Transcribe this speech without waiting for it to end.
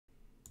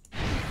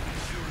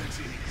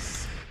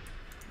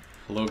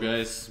Hello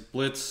guys,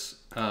 Blitz.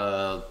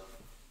 Gonna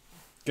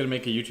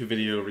make a YouTube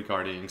video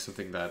regarding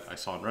something that I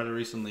saw on Reddit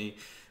recently,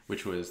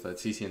 which was that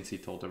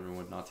CCNC told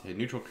everyone not to hit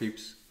neutral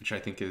creeps, which I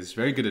think is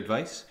very good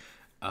advice.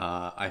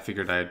 I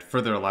figured I'd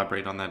further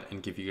elaborate on that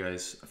and give you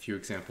guys a few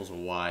examples of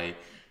why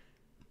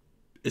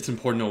it's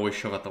important to always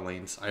shove out the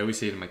lanes. I always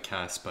say it in my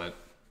cast, but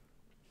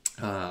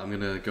I'm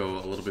gonna go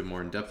a little bit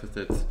more in depth with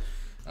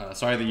it.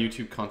 Sorry the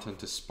YouTube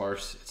content is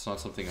sparse. It's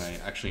not something I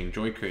actually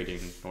enjoy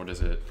creating, nor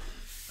does it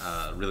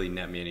really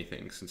net me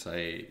anything, since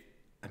I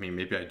mean,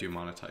 maybe I do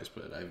monetize,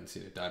 but I haven't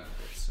seen a dime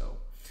of it, so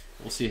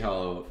we'll see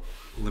how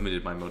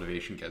limited my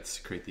motivation gets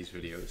to create these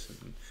videos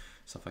and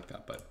stuff like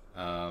that. But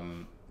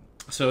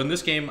so in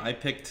this game, I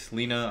picked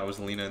Lina. I was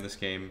Lina in this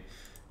game,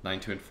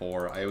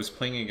 9-2-4. I was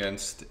playing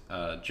against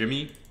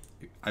Jimmy,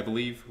 I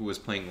believe, who was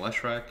playing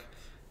Leshrac.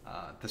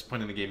 At this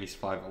point in the game, he's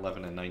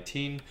 5'11 and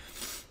 19.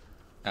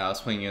 I was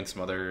playing against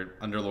some other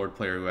Underlord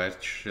player who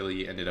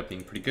actually ended up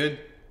being pretty good.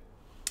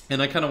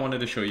 And I kind of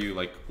wanted to show you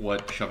like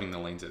what shoving the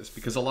lanes is,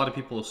 because a lot of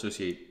people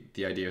associate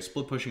the idea of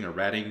split pushing or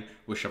ratting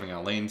with shoving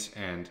out lanes,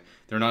 and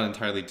they're not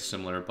entirely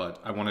dissimilar, but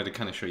I wanted to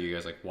kind of show you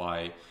guys like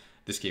why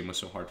this game was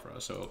so hard for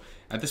us. So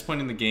at this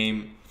point in the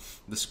game,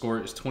 the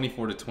score is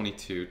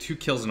 24-22, 2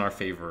 kills in our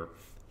favor,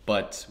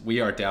 but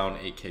we are down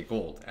 8k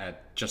gold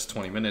at just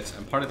 20 minutes,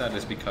 and part of that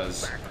is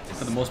because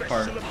for the most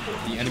part,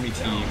 the enemy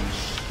team,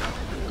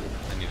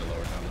 I need to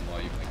lower down the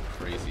volume like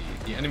crazy.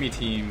 The enemy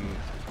team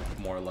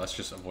more or less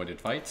just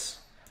avoided fights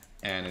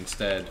and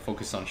instead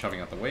focused on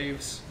shoving out the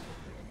waves.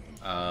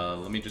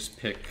 Let me just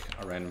pick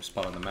a random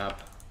spot on the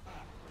map.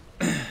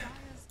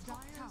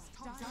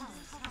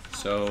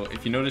 So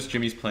if you notice,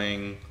 Jimmy's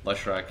playing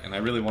Leshrac, and I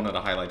really wanted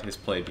to highlight his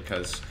play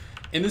because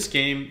in this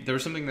game, there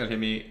was something that hit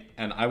me,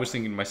 and I was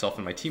thinking to myself,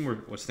 and my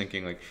team was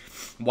thinking, like,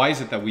 why is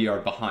it that we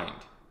are behind?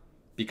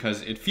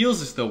 Because it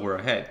feels as though we're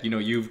ahead. You know,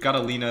 you've got a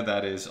Lina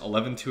that is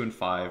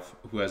 11-2-5,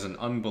 who has an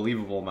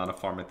unbelievable amount of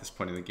farm at this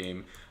point in the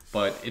game,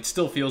 but it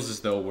still feels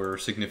as though we're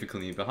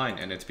significantly behind,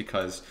 and it's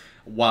because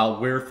while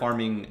we're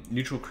farming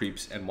neutral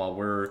creeps and while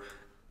we're,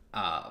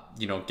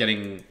 you know,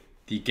 getting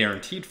the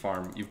guaranteed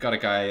farm, you've got a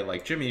guy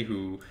like Jimmy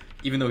who,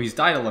 even though he's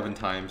died 11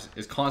 times,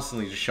 is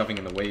constantly just shoving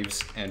in the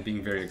waves and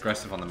being very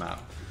aggressive on the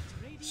map.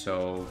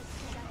 So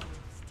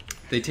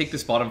they take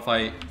this bottom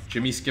fight,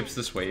 Jimmy skips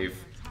this wave.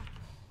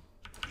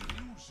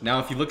 Now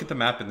if you look at the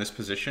map in this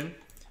position,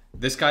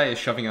 this guy is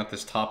shoving out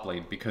this top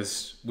lane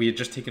because we had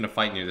just taken a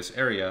fight near this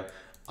area.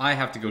 I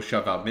have to go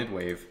shove out mid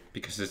wave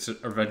because it's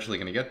eventually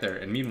going to get there,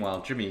 and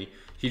meanwhile Jimmy,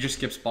 he just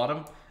skips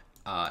bottom.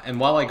 And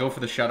while I go for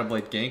the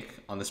Shadowblade gank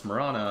on this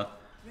Mirana,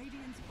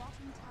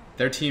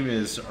 their team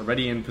is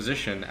already in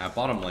position at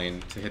bottom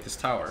lane to hit this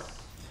tower.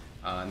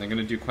 And they're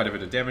going to do quite a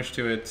bit of damage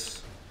to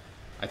it.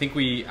 I think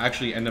we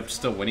actually end up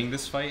still winning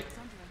this fight.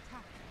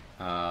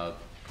 Yeah,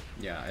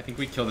 I think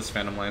we kill this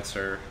Phantom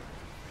Lancer,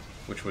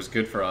 which was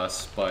good for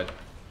us, but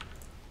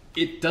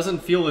it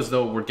doesn't feel as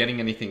though we're getting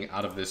anything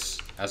out of this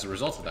as a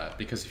result of that,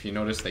 because if you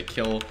notice, they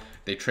kill,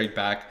 they trade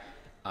back,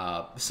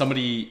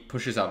 somebody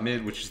pushes out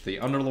mid, which is the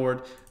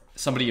Underlord,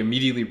 somebody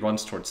immediately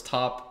runs towards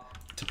top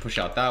to push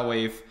out that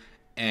wave,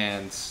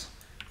 and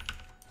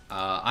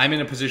I'm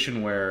in a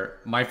position where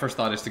my first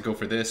thought is to go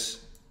for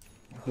this.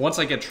 Once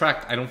I get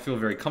tracked, I don't feel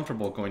very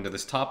comfortable going to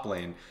this top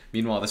lane.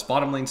 Meanwhile, this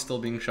bottom lane's still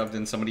being shoved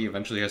in, somebody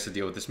eventually has to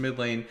deal with this mid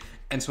lane,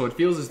 and so it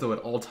feels as though at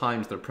all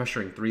times they're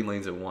pressuring 3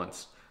 lanes at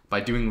once by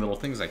doing little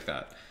things like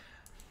that.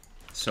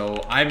 So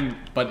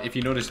but if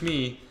you notice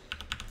me,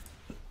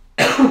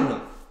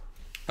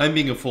 I'm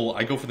being a fool.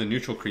 I go for the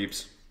neutral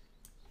creeps.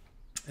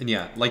 And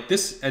yeah, like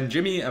this, and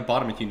Jimmy at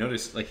bottom, if you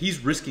notice, like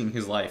he's risking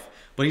his life,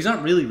 but he's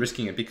not really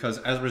risking it because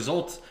as a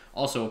result,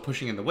 also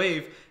pushing in the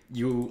wave,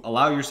 you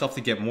allow yourself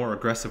to get more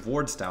aggressive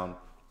wards down.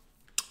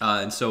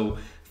 And so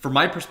from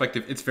my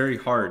perspective, it's very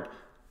hard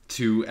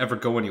to ever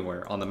go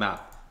anywhere on the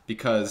map.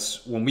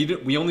 Because when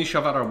we only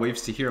shove out our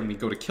waves to here and we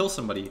go to kill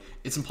somebody,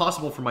 it's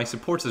impossible for my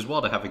supports as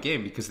well to have a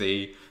game because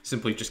they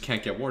simply just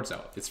can't get wards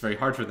out. It's very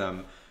hard for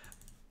them.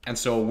 And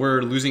so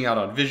we're losing out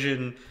on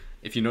vision.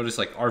 If you notice,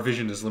 like our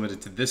vision is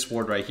limited to this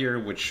ward right here,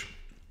 which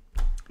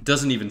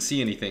doesn't even see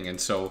anything. And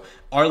so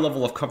our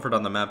level of comfort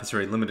on the map is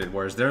very limited,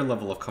 whereas their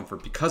level of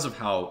comfort, because of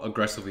how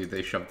aggressively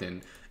they shoved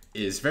in,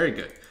 is very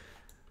good.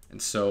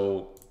 And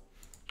so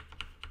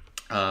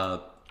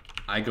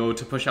I go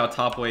to push out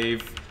top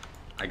wave.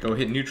 I go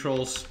hit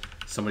neutrals,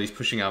 somebody's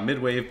pushing out mid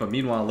wave, but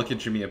meanwhile look at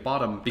Jimmy at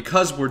bottom.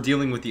 Because we're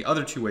dealing with the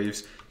other 2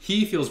 waves,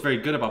 he feels very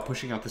good about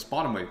pushing out this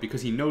bottom wave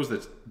because he knows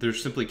that there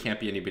simply can't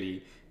be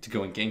anybody to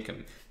go and gank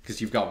him.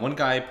 Because you've got one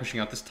guy pushing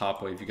out this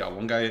top wave, you got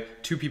one guy,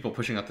 2 people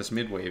pushing out this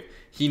mid wave.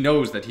 He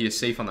knows that he is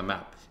safe on the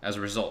map as a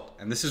result.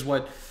 And this is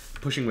what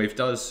pushing wave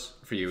does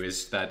for you,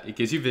 is that it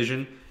gives you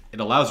vision,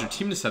 it allows your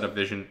team to set up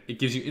vision, it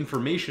gives you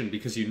information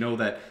because you know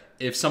that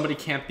if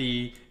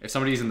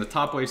somebody's in the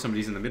top wave,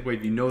 somebody's in the mid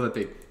wave, you know that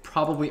they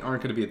probably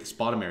aren't going to be at this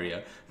bottom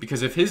area.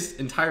 Because if his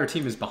entire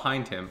team is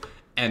behind him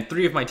and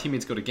 3 of my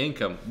teammates go to gank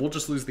him, we'll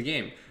just lose the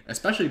game,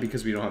 especially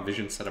because we don't have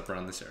vision set up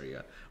around this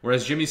area.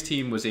 Whereas Jimmy's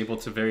team was able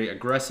to very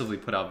aggressively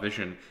put out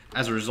vision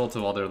as a result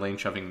of all their lane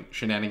shoving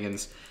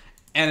shenanigans,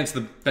 And it's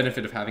the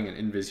benefit of having an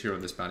invis hero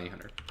in this bounty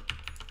hunter.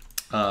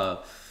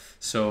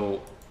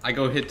 So I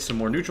go hit some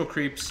more neutral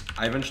creeps.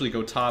 I eventually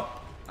go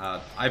top.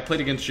 I've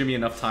played against Jimmy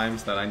enough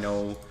times that I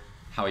know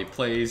how he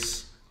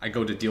plays. I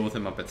go to deal with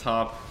him up at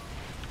top.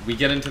 We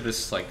get into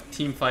this like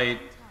team fight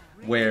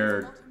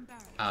where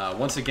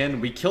once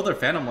again we kill their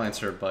Phantom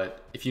Lancer,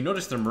 but if you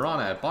notice their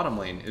Mirana at bottom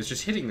lane is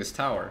just hitting this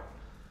tower.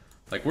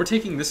 Like, we're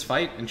taking this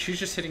fight and she's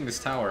just hitting this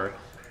tower.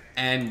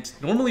 And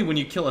normally when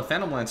you kill a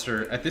Phantom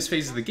Lancer at this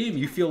phase of the game,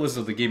 you feel as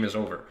though the game is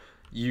over.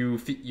 You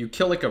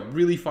kill like a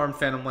really farmed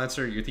Phantom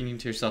Lancer, you're thinking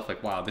to yourself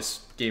like, wow,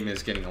 this game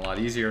is getting a lot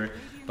easier.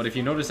 But if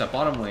you notice at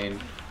bottom lane,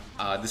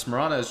 this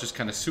Mirana is just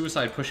kind of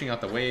suicide pushing out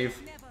the wave.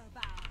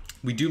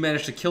 We do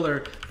manage to kill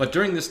her, but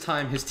during this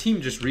time, his team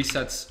just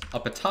resets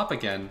up at top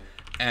again,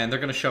 and they're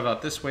going to shove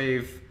out this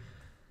wave.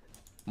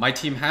 My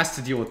team has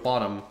to deal with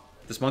bottom.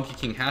 This Monkey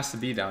King has to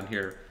be down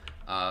here.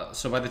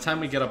 So by the time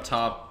we get up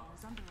top,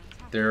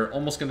 they're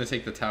almost going to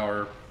take the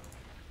tower,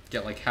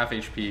 get like half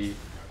HP.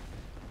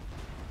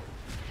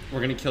 We're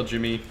going to kill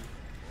Jimmy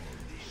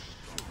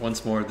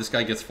once more. This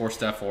guy gets 4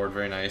 staff forward,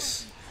 very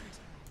nice.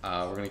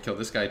 We're going to kill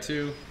this guy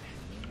too.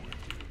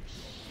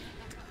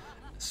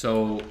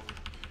 So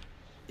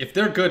if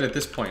they're good at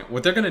this point,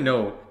 what they're going to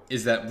know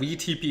is that we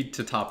TP'd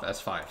to top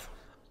S5.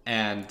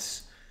 And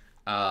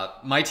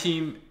my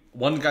team,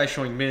 one guy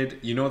showing mid,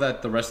 you know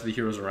that the rest of the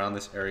heroes around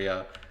this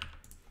area.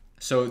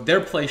 So their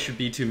play should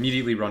be to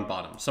immediately run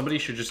bottom. Somebody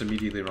should just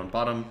immediately run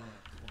bottom.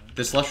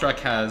 This Leshrac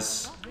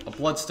has a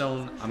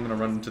Bloodstone. I'm going to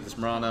run into this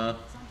Mirana.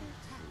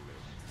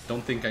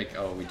 Don't think I...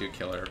 Oh, we do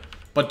kill her.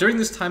 But during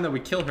this time that we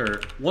kill her,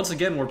 once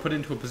again, we're put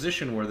into a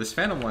position where this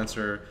Phantom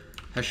Lancer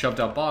has shoved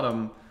out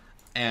bottom.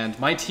 And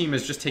my team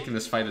is just taking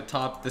this fight at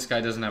top. This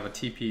guy doesn't have a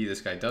TP. This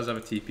guy does have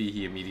a TP.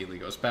 He immediately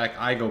goes back.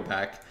 I go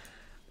back.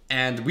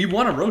 And we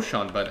want a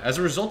Roshan, but as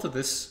a result of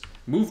this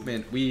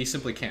movement, we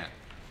simply can't.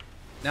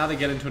 Now they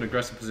get into an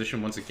aggressive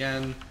position once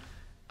again.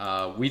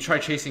 We try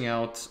chasing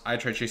out. I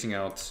try chasing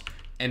out.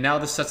 And now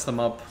this sets them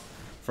up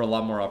for a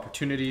lot more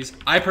opportunities.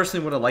 I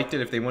personally would have liked it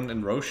if they went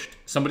and Roshed.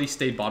 Somebody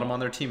stayed bottom on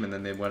their team and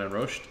then they went and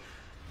Roshed.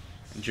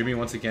 And Jimmy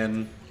once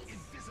again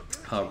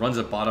runs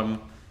at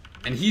bottom.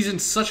 And he's in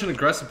such an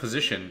aggressive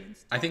position.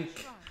 I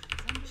think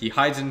he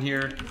hides in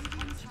here.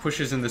 He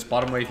pushes in this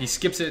bottom wave. He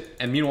skips it.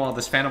 And meanwhile,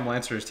 this Phantom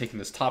Lancer is taking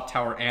this top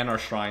tower and our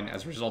shrine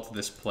as a result of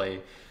this play.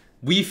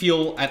 We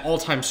feel at all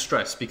times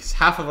stressed because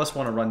half of us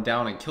want to run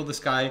down and kill this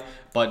guy.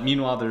 But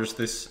meanwhile, there's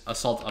this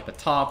assault up at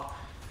top.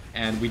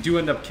 And we do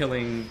end up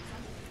killing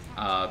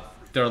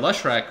their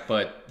Leshrac,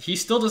 but he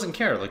still doesn't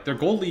care. Like, their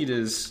gold lead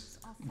is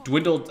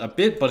dwindled a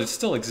bit, but it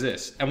still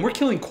exists. And we're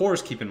killing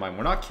cores, keep in mind.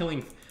 We're not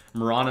killing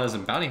Miranas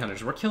and Bounty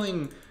Hunters. We're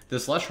killing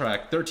this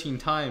Leshrac 13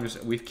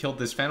 times. We've killed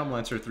this Phantom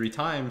Lancer 3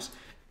 times.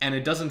 And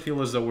it doesn't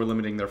feel as though we're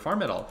limiting their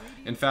farm at all.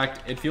 In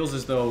fact, it feels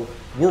as though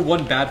we're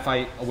one bad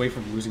fight away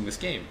from losing this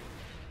game.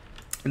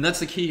 And that's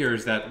the key here,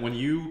 is that when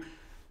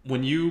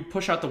you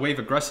push out the wave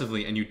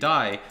aggressively and you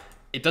die,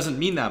 it doesn't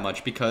mean that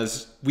much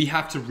because we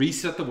have to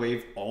reset the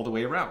wave all the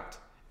way around.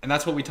 And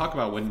that's what we talk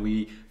about when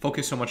we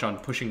focus so much on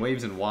pushing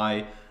waves, and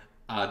why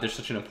there's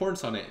such an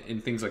importance on it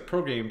in things like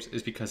pro games,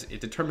 is because it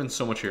determines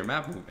so much of your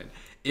map movement.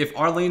 If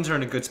our lanes are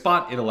in a good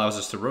spot, it allows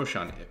us to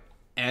Roshan it.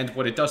 And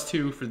what it does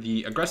too for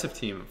the aggressive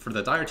team, for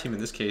the Dire team in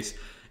this case,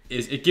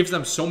 is it gives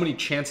them so many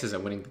chances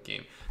at winning the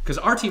game. Because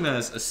our team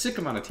has a sick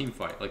amount of team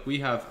fight. Like, we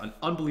have an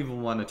unbelievable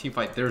amount of team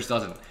fight. Theirs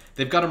doesn't.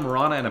 They've got a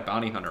Mirana and a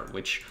Bounty Hunter,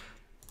 which,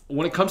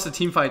 when it comes to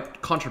team fight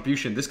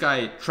contribution, this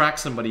guy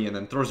tracks somebody and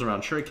then throws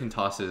around shuriken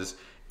tosses,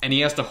 and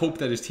he has to hope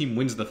that his team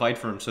wins the fight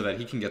for him so that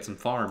he can get some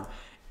farm.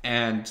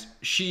 And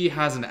she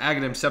has an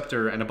Aghanim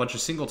Scepter and a bunch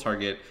of single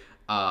target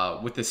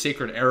with the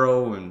Sacred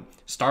Arrow, and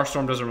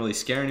Starstorm doesn't really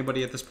scare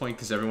anybody at this point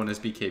because everyone has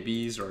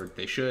BKBs, or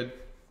they should.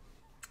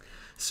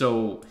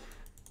 So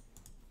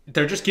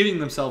they're just giving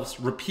themselves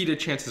repeated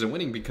chances of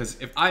winning, because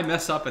if I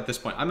mess up at this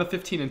point, I'm a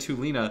 15-2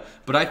 Lina,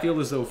 but I feel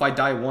as though if I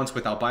die once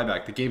without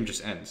buyback, the game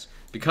just ends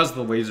because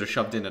the waves are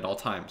shoved in at all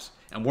times,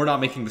 and we're not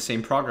making the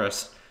same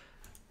progress.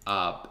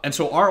 And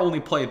so our only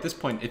play at this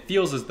point, it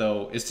feels as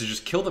though, is to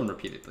just kill them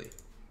repeatedly.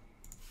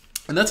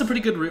 And that's a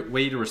pretty good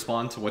way to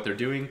respond to what they're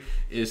doing,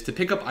 is to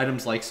pick up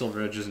items like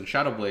Silver Edges and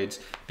Shadow Blades,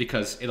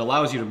 because it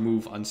allows you to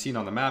move unseen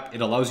on the map.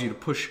 It allows you to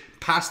push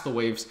past the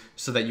waves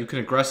so that you can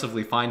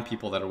aggressively find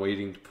people that are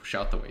waiting to push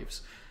out the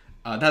waves.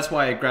 That's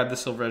why I grabbed the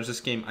Silver Edge this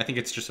game. I think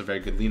it's just a very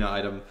good Lina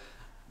item.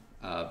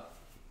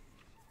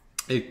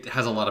 It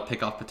has a lot of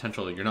pick-off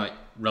potential. You're not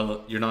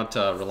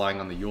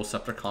relying on the Yule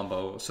Scepter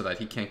combo so that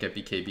he can't get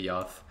BKB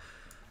off.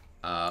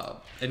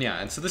 And yeah,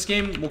 and so this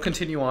game will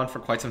continue on for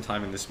quite some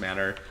time in this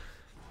manner.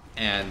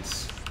 And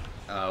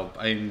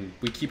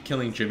we keep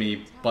killing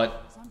Jimmy,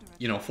 but,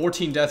 you know,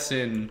 14 deaths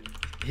in,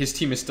 his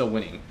team is still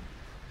winning.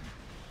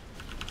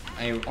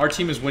 Our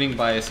team is winning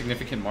by a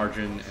significant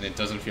margin, and it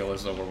doesn't feel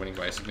as though we're winning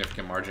by a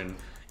significant margin.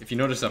 If you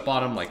notice at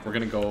bottom, like, we're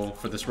going to go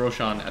for this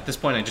Roshan. At this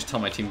point, I just tell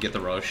my team, get the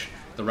Rosh.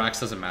 The Rax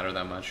doesn't matter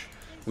that much.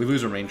 We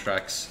lose a range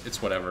Rax,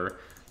 it's whatever.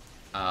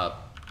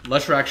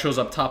 Leshrac shows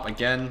up top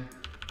again.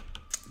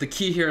 The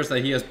key here is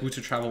that he has boots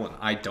of travel and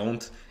I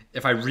don't.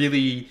 if I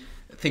really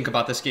think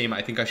about this game,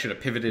 I think I should have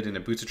pivoted into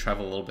Boots of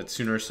Travel a little bit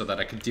sooner so that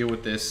I could deal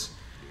with this.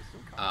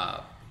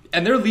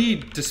 And their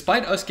lead,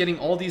 despite us getting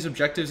all these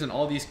objectives and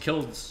all these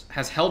kills,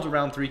 has held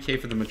around 3k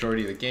for the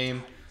majority of the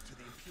game.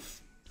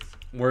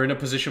 We're in a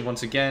position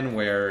once again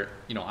where,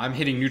 you know, I'm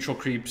hitting neutral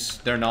creeps.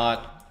 They're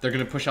not. They're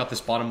going to push out this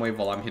bottom wave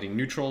while I'm hitting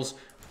neutrals.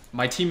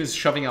 My team is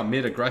shoving out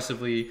mid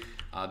aggressively.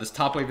 This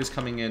top wave is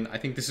coming in. I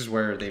think this is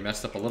where they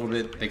messed up a little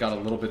bit. They got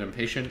a little bit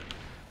impatient.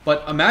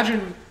 But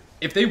imagine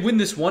if they win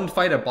this one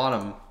fight at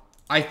bottom.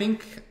 I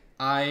think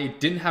I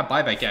didn't have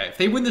buyback yet. If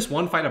they win this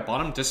one fight at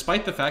bottom,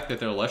 despite the fact that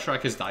their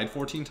Leshrac has died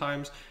 14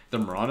 times, their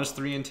Mirana's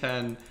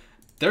 3-10,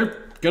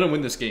 they're going to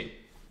win this game.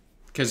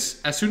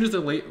 Because as soon as the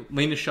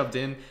lane is shoved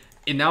in,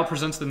 it now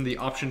presents them the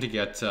option to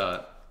get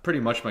pretty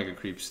much mega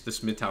creeps.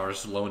 This mid tower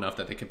is low enough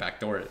that they can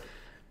backdoor it.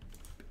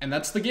 And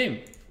that's the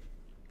game.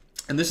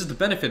 And this is the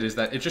benefit, is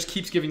that it just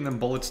keeps giving them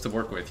bullets to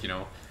work with, you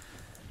know.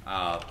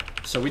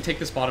 So we take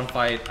this bottom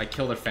fight. I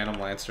kill their Phantom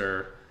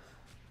Lancer.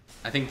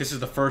 I think this is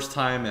the first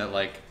time at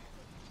like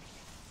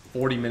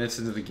 40 minutes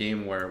into the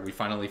game where we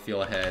finally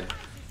feel ahead.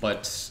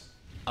 But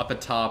up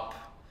at top,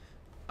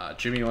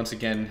 Jimmy once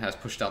again has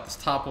pushed out this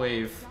top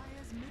wave.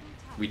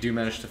 We do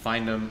manage to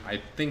find him. I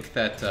think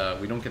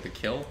that we don't get the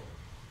kill.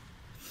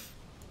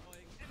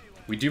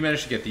 We do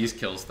manage to get these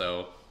kills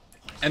though.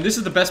 And this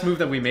is the best move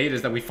that we made,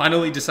 is that we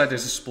finally decided to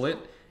split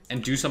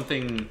and do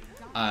something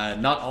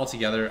not all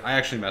together. I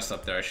actually messed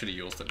up there. I should have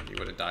used him and he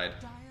would have died.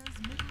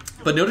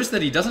 But notice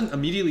that he doesn't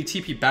immediately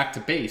TP back to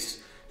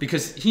base,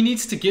 because he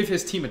needs to give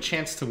his team a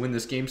chance to win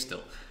this game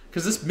still.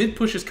 Because this mid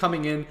push is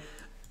coming in.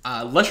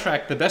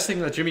 Leshrac, the best thing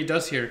that Jimmy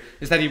does here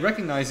is that he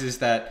recognizes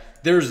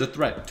that there is a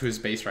threat to his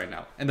base right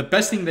now. And the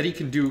best thing that he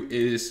can do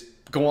is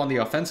go on the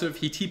offensive.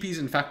 He TPs,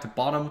 in fact, to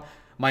bottom.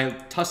 My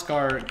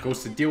Tuskar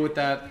goes to deal with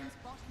that.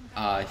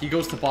 He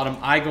goes to bottom.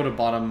 I go to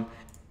bottom.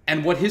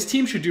 And what his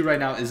team should do right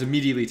now is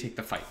immediately take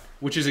the fight,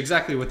 which is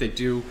exactly what they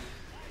do.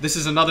 This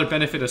is another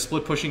benefit of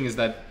split pushing, is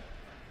that,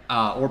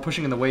 or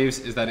pushing in the waves,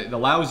 is that it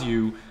allows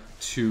you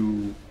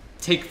to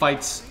take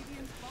fights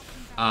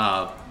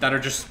that are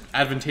just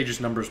advantageous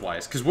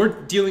numbers-wise. Because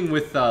we're dealing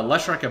with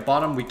Leshrac at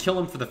bottom. We kill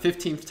him for the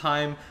 15th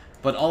time,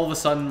 but all of a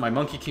sudden, my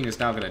Monkey King is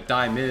now going to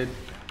die mid.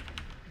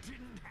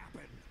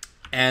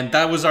 And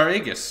that was our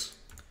Aegis.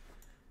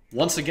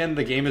 Once again,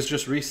 the game is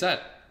just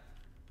reset.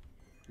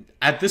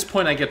 At this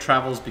point, I get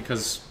travels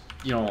because,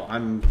 you know,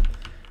 I'm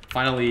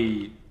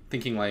finally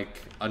thinking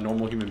like a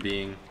normal human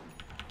being.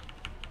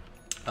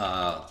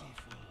 But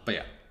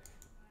yeah,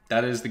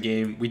 that is the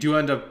game. We do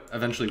end up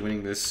eventually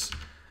winning this.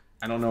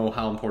 I don't know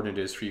how important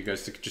it is for you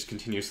guys to just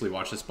continuously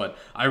watch this, but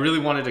I really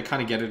wanted to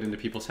kind of get it into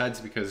people's heads,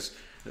 because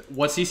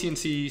what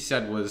CCNC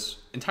said was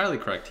entirely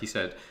correct. He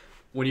said,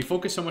 when you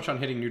focus so much on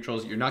hitting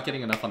neutrals, you're not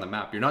getting enough on the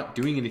map. You're not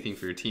doing anything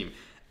for your team.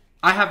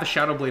 I have the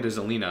Shadow Blade as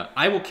Zelina.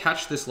 I will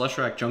catch this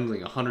Leshrac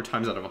jungling 100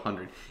 times out of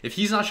 100. If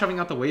he's not shoving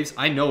out the waves,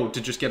 I know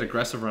to just get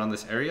aggressive around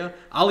this area.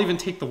 I'll even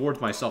take the ward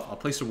myself. I'll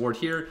place a ward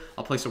here,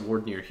 I'll place a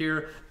ward near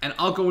here, and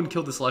I'll go and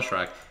kill this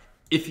Leshrac.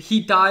 If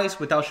he dies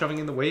without shoving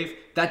in the wave,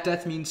 that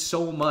death means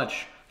so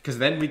much, because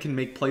then we can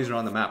make plays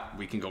around the map.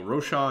 We can go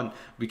Roshan,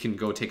 we can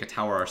go take a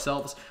tower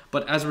ourselves.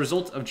 But as a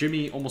result of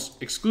Jimmy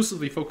almost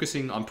exclusively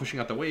focusing on pushing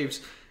out the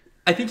waves,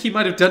 I think he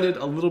might have done it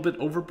a little bit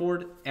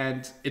overboard.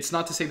 And it's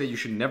not to say that you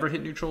should never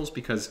hit neutrals,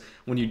 because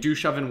when you do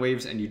shove in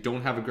waves and you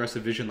don't have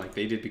aggressive vision like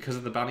they did because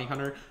of the bounty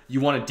hunter,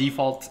 you want to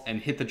default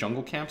and hit the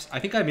jungle camps. I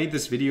think I made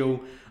this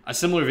video, a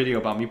similar video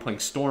about me playing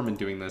Storm and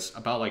doing this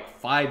about like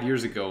 5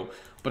 years ago,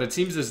 but it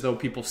seems as though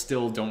people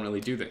still don't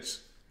really do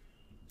this.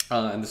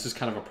 And this is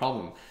kind of a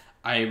problem.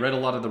 I read a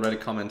lot of the Reddit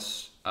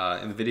comments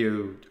in the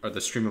video, or the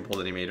streamable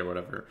that he made or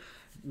whatever,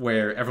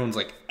 where everyone's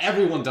like,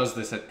 everyone does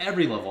this at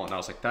every level. And I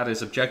was like, that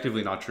is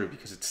objectively not true,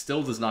 because it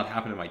still does not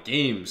happen in my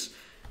games.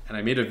 And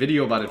I made a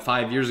video about it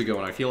 5 years ago,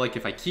 and I feel like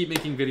if I keep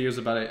making videos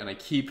about it and I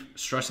keep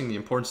stressing the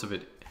importance of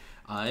it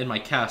in my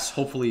casts,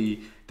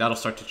 hopefully that'll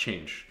start to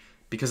change.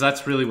 Because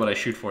that's really what I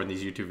shoot for in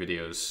these YouTube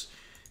videos,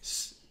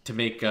 to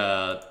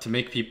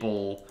make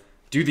people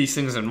do these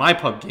things in my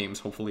pub games,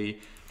 hopefully,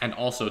 and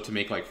also to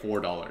make like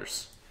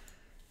 $4.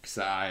 Because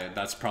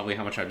that's probably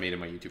how much I've made in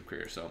my YouTube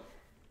career. So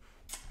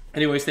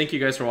anyways, thank you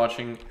guys for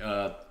watching.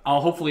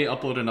 I'll hopefully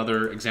upload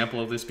another example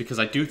of this, because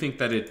I do think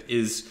that it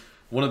is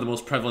one of the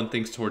most prevalent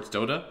things towards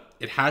Dota.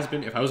 It has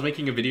been. If I was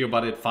making a video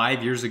about it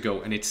 5 years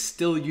ago and it's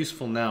still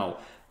useful now,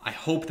 I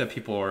hope that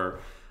people are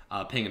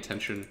paying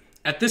attention.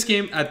 At this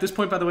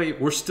point, by the way,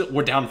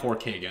 we're down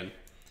 4K again.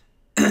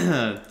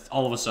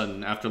 All of a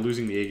sudden, after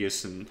losing the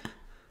Aegis and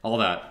all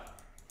that.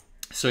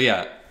 So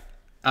yeah,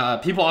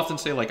 people often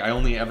say like I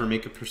only ever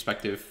make a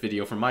perspective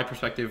video from my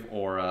perspective,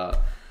 or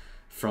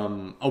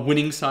from a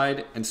winning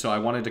side, and so I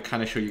wanted to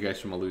kind of show you guys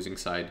from a losing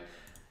side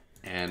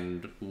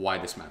and why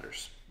this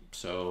matters.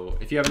 So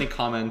if you have any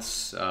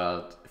comments,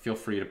 feel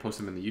free to post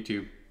them in the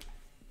YouTube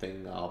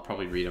thing. I'll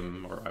probably read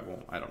them, or I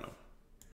won't. I don't know.